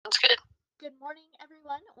morning,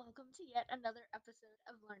 everyone. Welcome to yet another episode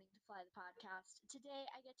of Learning to Fly the podcast. Today,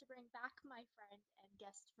 I get to bring back my friend and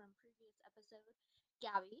guest from previous episode,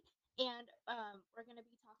 Gabby, and we're going to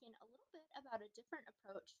be talking a little bit about a different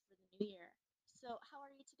approach for the new year. So, how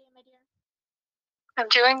are you today, my dear?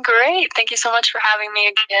 I'm doing great. Thank you so much for having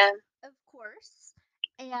me again. Of course.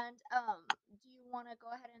 And do you want to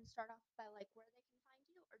go ahead and start off by where they can find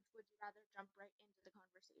you, or would you rather jump right into the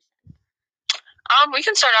conversation? We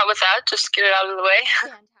can start out with that. Just get it out of the way.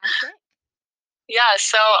 Fantastic. Yeah.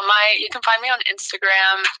 So you can find me on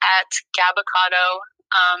Instagram at Gabbacado,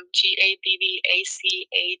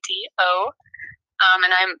 GABBACADO,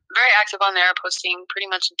 and I'm very active on there, posting pretty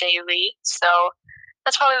much daily. So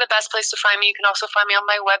that's probably the best place to find me. You can also find me on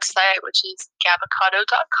my website, which is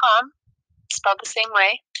gabbacado.com, spelled the same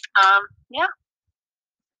way. Yeah.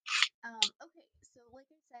 Okay, so like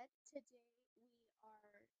I said, today we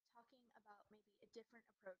are talking about maybe a different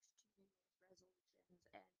approach to New Year's resolutions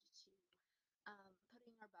and to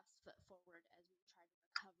putting our best foot forward as we try to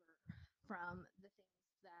recover from the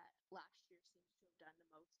things that last year seems to have done to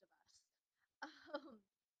most of us. Um,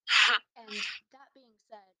 and that being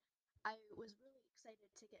said, I was really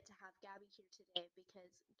excited to get to have Gabby here today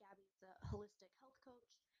because Gabby's a holistic health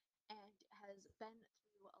coach and has been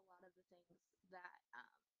through a lot of the things that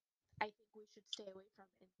I think we should stay away from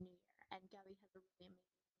in the new year. And Gabby has a really amazing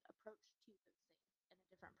approach to those things in a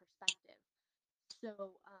different perspective.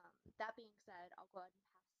 So, that being said, I'll go ahead and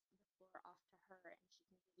pass the floor off to her, and she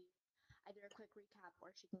can give you either a quick recap or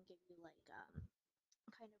she can give you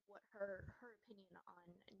kind of what her opinion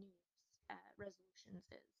on New Year's resolutions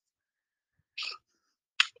is.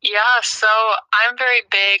 Yeah, so I'm very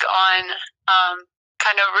big on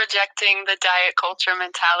kind of rejecting the diet culture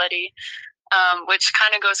mentality, which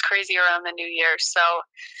kind of goes crazy around the new year. So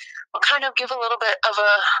I'll kind of give a little bit of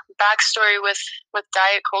a backstory with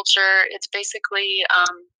diet culture. It's basically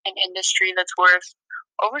an industry that's worth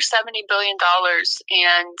over $70 billion,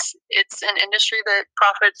 and it's an industry that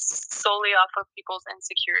profits solely off of people's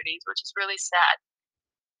insecurities, which is really sad.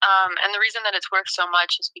 And the reason that it's worth so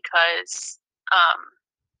much is because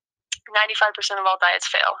 95% of all diets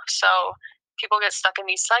fail. So people get stuck in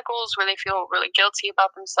these cycles where they feel really guilty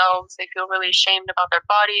about themselves. They feel really ashamed about their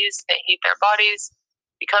bodies. They hate their bodies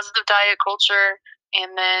because of diet culture.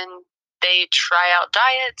 And then they try out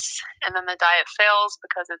diets, and then the diet fails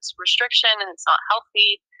because it's restriction and it's not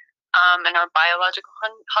healthy. And our biological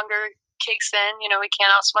hunger kicks in. We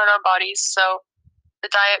can't outsmart our bodies. So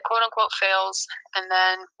the diet, quote unquote, fails. And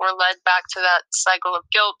then we're led back to that cycle of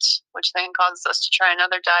guilt, which then causes us to try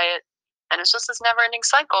another diet, and it's just this never ending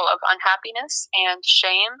cycle of unhappiness and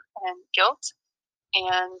shame and guilt.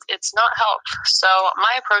 And it's not health. So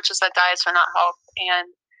my approach is that diets are not health,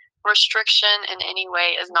 and restriction in any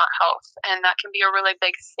way is not health. And that can be a really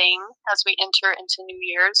big thing as we enter into New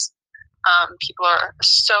Year's. People are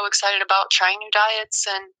so excited about trying new diets,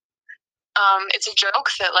 and it's a joke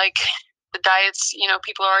that the diets,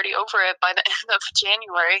 people are already over it by the end of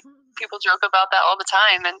January. People joke about that all the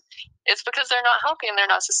time, and it's because they're not healthy and they're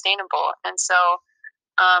not sustainable. And so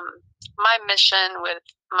um, my mission with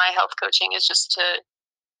my health coaching is just to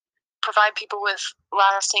provide people with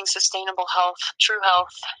lasting, sustainable health, true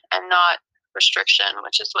health, and not restriction,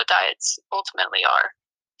 which is what diets ultimately are.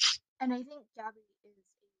 And I think Gabby is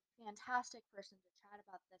a fantastic person to chat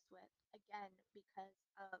about this with, again, because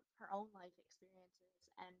of her own life experiences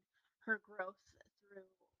and her growth through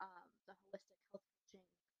the holistic health coaching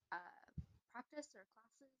uh, practice or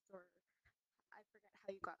classes, or I forget how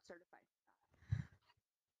you got certified for that.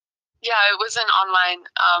 Yeah, it was an online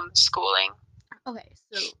schooling. Okay,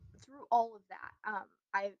 so through all of that,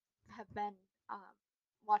 I have been um,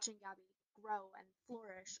 watching Gabby grow and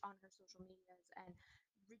flourish on her social medias and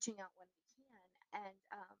reaching out when we can. And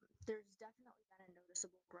there's definitely been a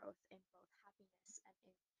noticeable growth in both happiness and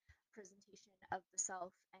in presentation of the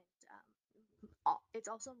self. And it's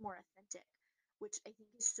also more authentic, which I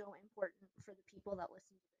think is so important for the people that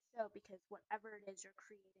listen to the show because whatever it is you're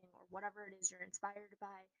creating or whatever it is you're inspired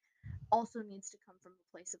by also needs to come from a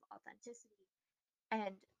place of authenticity.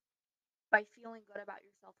 And by feeling good about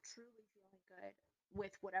yourself, truly feeling good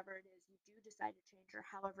with whatever it is you do decide to change or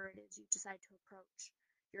however it is you decide to approach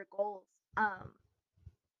your goals,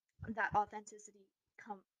 that authenticity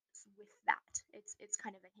comes with that. It's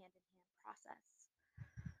kind of a hand in hand process.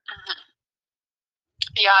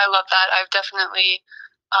 Yeah, I love that. I've definitely,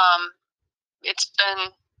 it's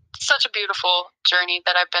been such a beautiful journey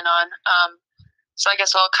that I've been on. So I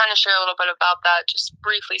guess I'll kind of share a little bit about that, just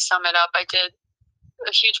briefly sum it up. A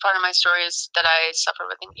huge part of my story is that I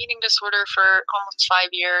suffered with an eating disorder for almost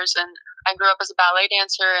 5 years, and I grew up as a ballet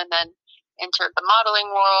dancer, and then entered the modeling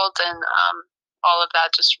world, and all of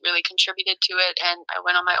that just really contributed to it. And I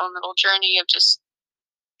went on my own little journey of just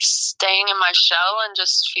staying in my shell and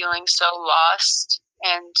just feeling so lost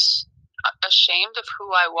and ashamed of who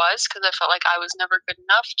I was, because I felt like I was never good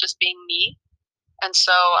enough just being me. And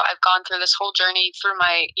so I've gone through this whole journey through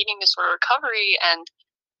my eating disorder recovery, and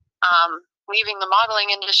leaving the modeling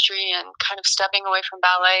industry and kind of stepping away from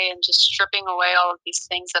ballet and just stripping away all of these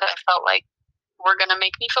things that I felt like were going to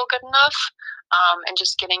make me feel good enough, and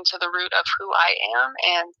just getting to the root of who I am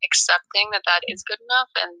and accepting that that is good enough.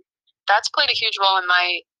 And that's played a huge role in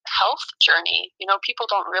my health journey. You know, people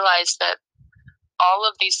don't realize that all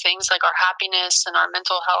of these things, like our happiness and our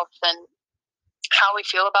mental health and how we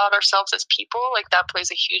feel about ourselves as people, like that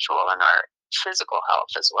plays a huge role in our physical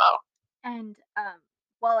health as well. And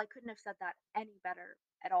well, I couldn't have said that any better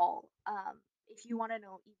at all. If you want to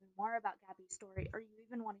know even more about Gabby's story, or you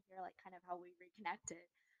even want to hear like kind of how we reconnected,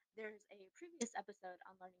 there's a previous episode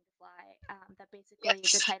on Learning to Fly that basically the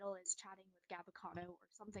Yes. title is Chatting with Gabicano or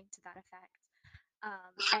something to that effect.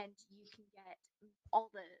 And you can get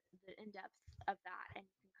all the in depth of that, and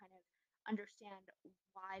you can kind of understand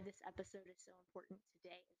why this episode is so important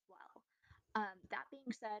today as well. That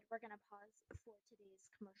being said, we're going to pause for today's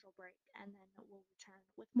commercial break, and then we'll return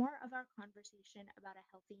with more of our conversation about a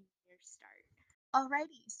healthy New Year's start.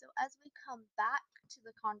 Alrighty, so as we come back to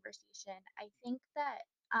the conversation, I think that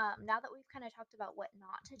now that we've kind of talked about what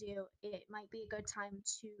not to do, it might be a good time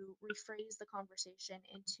to rephrase the conversation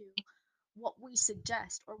into what we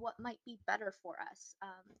suggest or what might be better for us.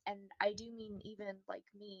 And I do mean, even like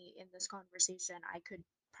me in this conversation, I could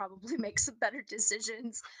probably make some better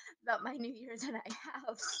decisions about my new year than I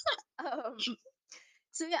have.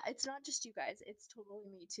 So yeah, it's not just you guys, it's totally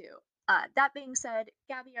me too. That being said,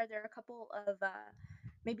 Gabby, are there a couple of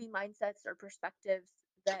maybe mindsets or perspectives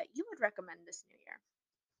that you would recommend this new year?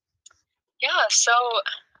 Yeah, so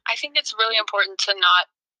I think it's really important to not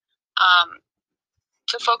um,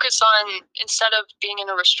 to focus on, instead of being in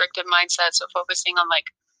a restrictive mindset, so focusing on like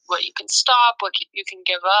what you can stop, what you can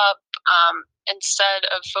give up, instead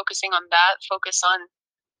of focusing on that, focus on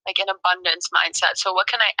like an abundance mindset. So what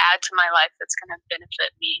can I add to my life that's going to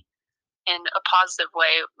benefit me in a positive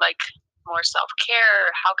way, like more self-care?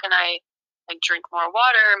 How can I like drink more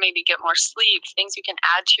water, maybe get more sleep, things you can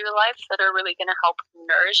add to your life that are really going to help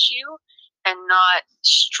nourish you, and not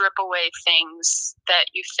strip away things that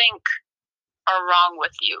you think are wrong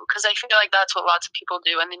with you. Because I feel like that's what lots of people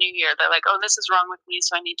do in the new year. They're like, oh, this is wrong with me,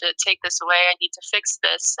 so I need to take this away, I need to fix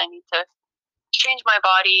this, I need to change my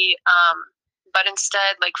body. But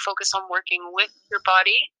instead, like, focus on working with your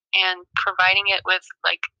body and providing it with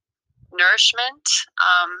like nourishment.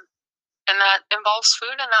 And that involves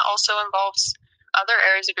food, and that also involves other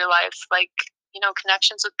areas of your life, like, you know,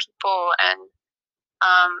 connections with people, and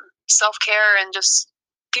self-care, and just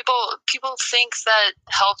people think that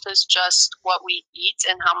health is just what we eat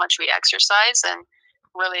and how much we exercise, and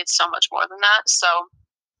really it's so much more than that. So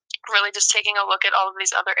really just taking a look at all of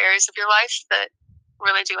these other areas of your life that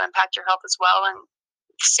really do impact your health as well, and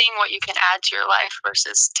seeing what you can add to your life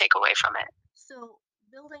versus take away from it. So,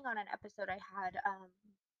 building on an episode I had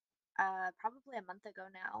probably a month ago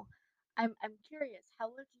now, I'm curious, how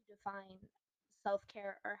would you define self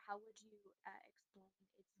care, or how would you explain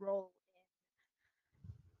its role in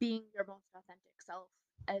being your most authentic self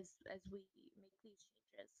as we make these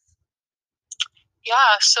changes?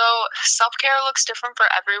 Yeah, so self-care looks different for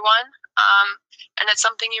everyone. And it's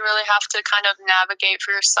something you really have to kind of navigate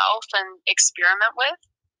for yourself and experiment with,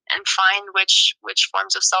 and find which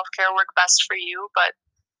forms of self-care work best for you. But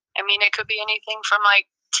I mean, it could be anything from like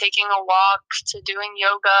taking a walk to doing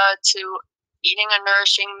yoga to eating a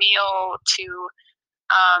nourishing meal to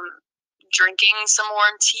um, drinking some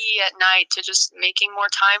warm tea at night to just making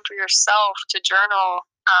more time for yourself to journal.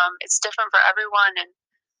 It's different for everyone, and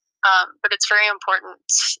but it's very important.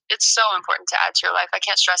 It's so important to add to your life. I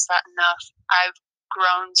can't stress that enough. I've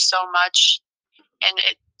grown so much, and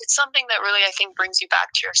it's something that really, I think, brings you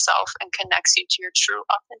back to yourself and connects you to your true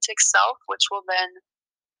authentic self, which will then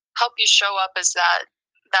help you show up as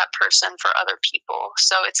that person for other people.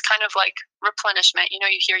 So it's kind of like replenishment. You know,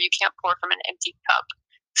 you hear you can't pour from an empty cup.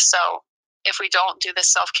 So if we don't do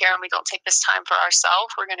this self-care and we don't take this time for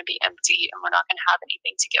ourselves, we're going to be empty, and we're not going to have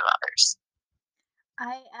anything to give others.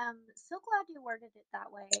 I am so glad you worded it that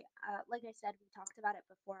way. Like I said, we talked about it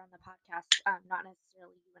before on the podcast, not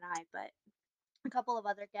necessarily you and I, but a couple of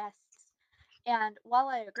other guests. And while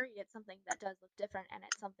I agree, it's something that does look different, and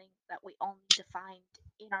it's something that we all need to find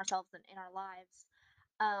in ourselves and in our lives.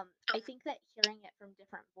 I think that hearing it from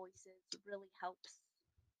different voices really helps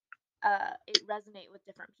it resonate with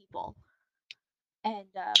different people. And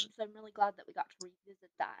so I'm really glad that we got to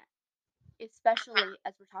revisit that, especially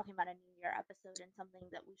as we're talking about a New Year episode and something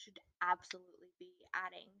that we should absolutely be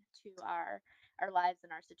adding to our lives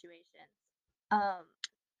and our situations. Um,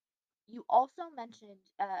 you also mentioned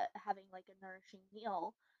having like a nourishing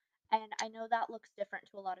meal, and I know that looks different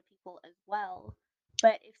to a lot of people as well.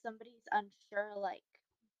 But if somebody's unsure, like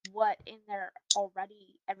what in their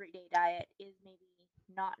already everyday diet is maybe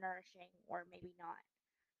not nourishing or maybe not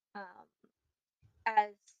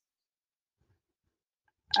as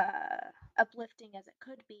uplifting as it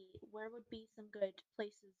could be, where would be some good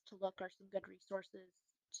places to look or some good resources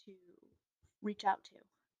to reach out to?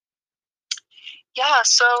 Yeah,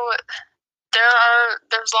 so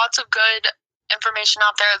there's lots of good information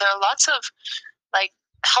out there. There are lots of like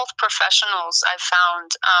health professionals I've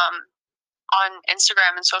found on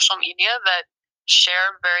Instagram and social media that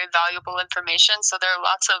share very valuable information. So there are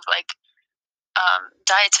lots of like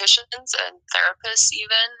dietitians and therapists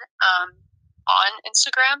even on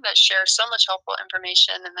Instagram that share so much helpful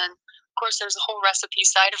information. And then of course there's a whole recipe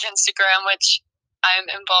side of Instagram which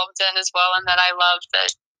I'm involved in as well, and that I love,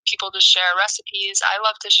 that people just share recipes. I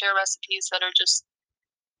love to share recipes that are just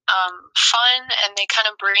fun, and they kind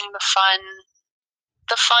of bring the fun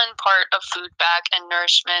part of food back and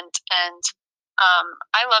nourishment. And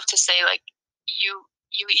I love to say, like, you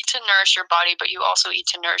eat to nourish your body, but you also eat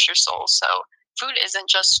to nourish your soul. So food isn't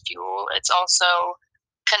just fuel; it's also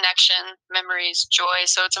connection, memories, joy.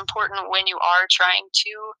 So it's important when you are trying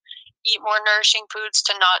to eat more nourishing foods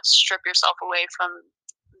to not strip yourself away from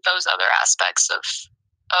those other aspects of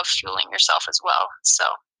fueling yourself as well. So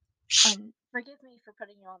And forgive me for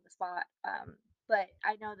putting you on the spot, but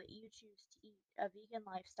I know that you choose to eat a vegan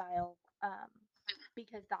lifestyle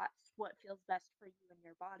because that's what feels best for you and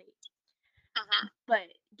your body. mhm.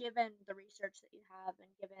 But given the research that you have and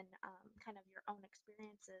given kind of your own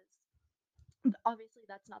experiences, obviously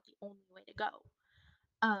that's not the only way to go.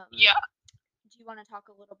 Yeah. Do you want to talk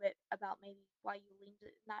a little bit about maybe why you leaned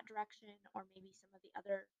in that direction or maybe some of the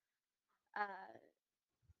other uh,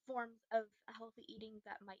 forms of healthy eating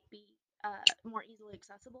that might be more easily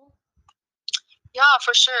accessible? Yeah,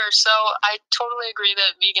 for sure. So I totally agree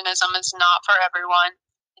that veganism is not for everyone.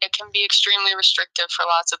 It can be extremely restrictive for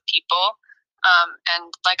lots of people.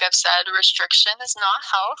 And like I've said, restriction is not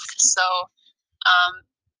health. So, um,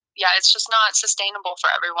 yeah, it's just not sustainable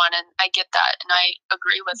for everyone. And I get that. And I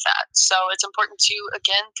agree with that. So it's important to,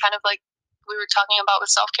 again, kind of like we were talking about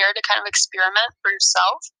with self care, to kind of experiment for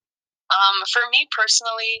yourself. For me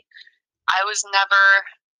personally, I was never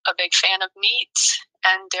a big fan of meat,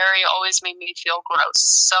 and dairy always made me feel gross.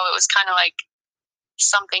 So it was kind of like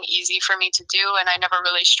something easy for me to do, and I never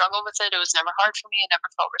really struggled with it. It was never hard for me. It never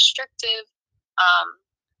felt restrictive. Um,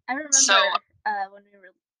 I so remember when we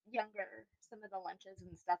were younger, some of the lunches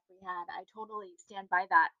and stuff we had. I totally stand by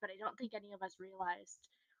that, but I don't think any of us realized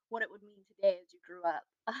what it would mean today as you grew up.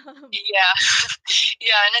 yeah,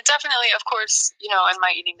 yeah, and it definitely, of course, in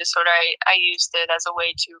my eating disorder, I used it as a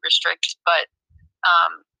way to restrict, but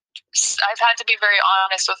um, I've had to be very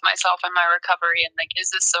honest with myself in my recovery, and like,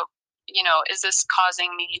 is this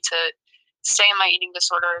causing me to stay in my eating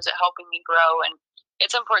disorder? Is it helping me grow? And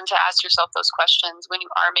it's important to ask yourself those questions when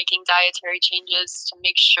you are making dietary changes, to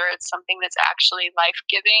make sure it's something that's actually life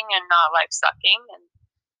giving and not life sucking, and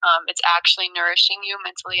it's actually nourishing you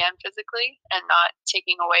mentally and physically, and not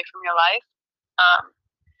taking away from your life. Um,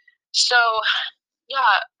 so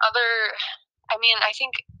yeah, I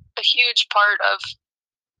think a huge part of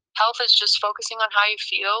health is just focusing on how you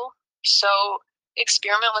feel. So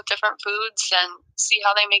experiment with different foods and see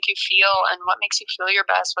how they make you feel, and what makes you feel your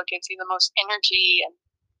best, what gives you the most energy, and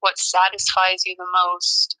what satisfies you the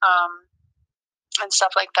most, and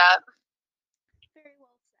stuff like that. Very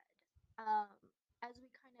well said. As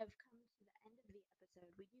we kind of come to the end of the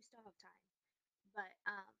episode, we do still have time, but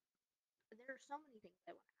there are so many things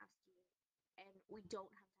I want to ask you, and we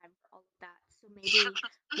don't have time for all of that. So maybe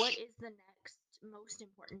what is the next most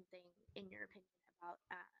important thing, in your opinion, about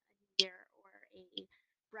a new year or a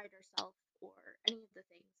brighter self or any of the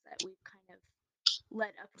things that we've kind of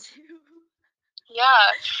led up to?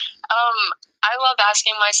 Yeah. I love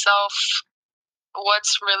asking myself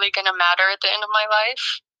what's really going to matter at the end of my life.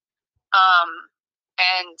 Um,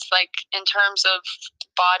 and like in terms of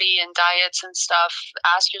body and diets and stuff,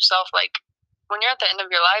 ask yourself, like, when you're at the end of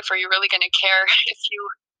your life, are you really going to care if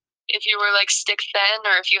you were like stick thin,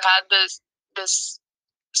 or if you had this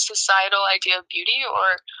societal idea of beauty,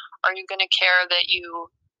 or are you going to care that you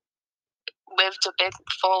lived a big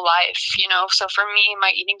full life? So for me,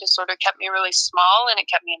 my eating disorder kept me really small, and it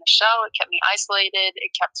kept me in a shell. It kept me isolated.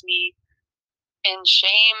 It kept me in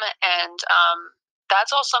shame, and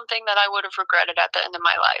that's all something that I would have regretted at the end of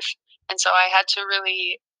my life. And so I had to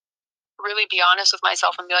really, really be honest with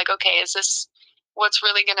myself and be like, okay, is this what's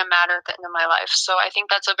really going to matter at the end of my life? So I think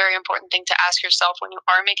that's a very important thing to ask yourself when you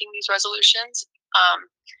are making these resolutions.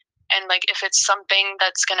 And like, if it's something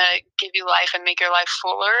that's going to give you life and make your life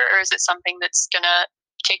fuller, or is it something that's going to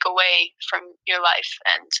take away from your life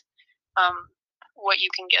and what you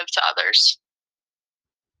can give to others?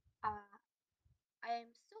 Uh,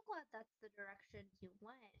 I'm so glad that's the direction you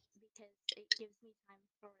went because it gives me time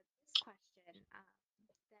for this question that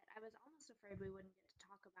I was almost afraid we wouldn't get to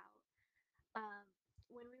talk about. Um,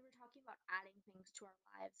 when we were talking about adding things to our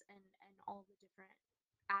lives and all the different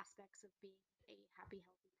aspects of being a happy,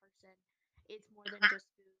 healthy person, it's more than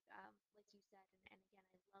just food, like you said. And again,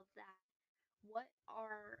 I love that. What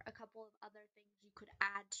are a couple of other things you could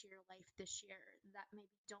add to your life this year that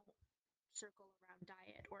maybe don't circle around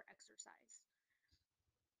diet or exercise?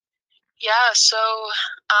 Yeah, so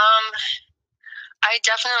I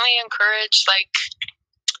definitely encourage like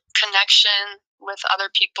connection with other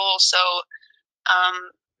people. So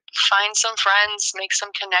um, find some friends, make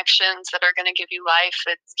some connections that are going to give you life.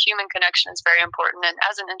 It's human connection is very important. And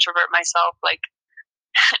as an introvert myself, like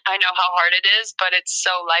I know how hard it is, but it's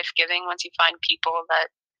so life giving once you find people that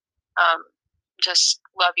um, just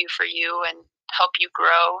love you for you and help you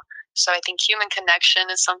grow. So I think human connection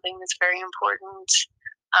is something that's very important.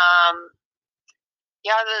 Um,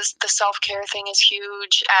 yeah, the self care thing is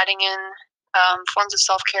huge. Adding in forms of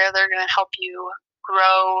self care that are going to help you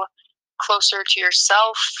grow closer to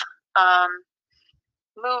yourself. Um,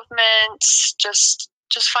 Movement, just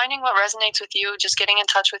finding what resonates with you, just getting in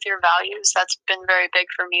touch with your values. That's been very big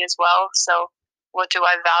for me as well. So, what do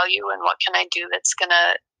I value, and what can I do that's going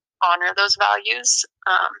to honor those values,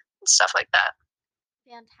 and stuff like that.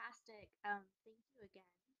 Fantastic. Thank you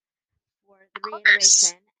again for the Of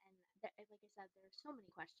course. reiteration. And like I said, there are so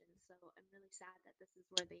many questions, so I'm really sad that this is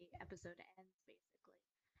where the episode ends, basically.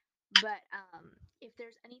 But if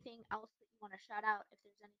there's anything else that you want to shout out, if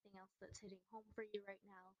there's anything else that's hitting home for you right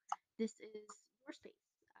now, this is your space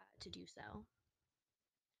to do so.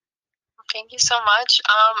 Thank you so much.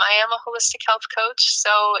 I am a holistic health coach,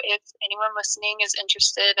 so if anyone listening is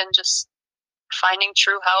interested in just finding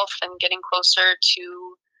true health and getting closer to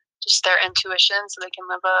just their intuition so they can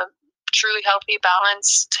live a truly healthy,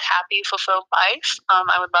 balanced, happy, fulfilled life,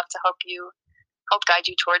 I would love to help guide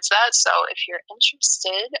you towards that. So if you're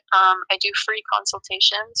interested, I do free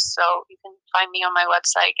consultations. So you can find me on my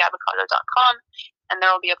website, gavocado.com, and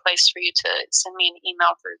there will be a place for you to send me an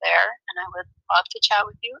email through there. And I would love to chat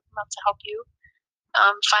with you and love to help you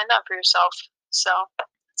find that for yourself. So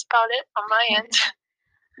that's about it on my end.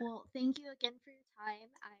 Well, thank you again for your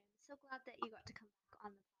time. I'm so glad that you got to come back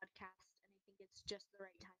on the podcast, and I think it's just the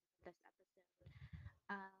right time for this episode.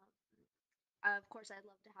 Um, of course, I'd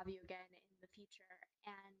love to have you again in the future.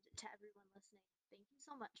 And to everyone listening, thank you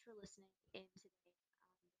so much for listening in today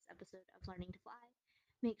on this episode of Learning to Fly.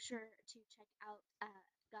 Make sure to check out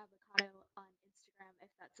Gavocado on Instagram if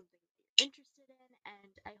that's something that you're interested in.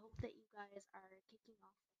 And I hope that you guys are kicking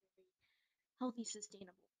off a very healthy,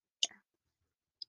 sustainable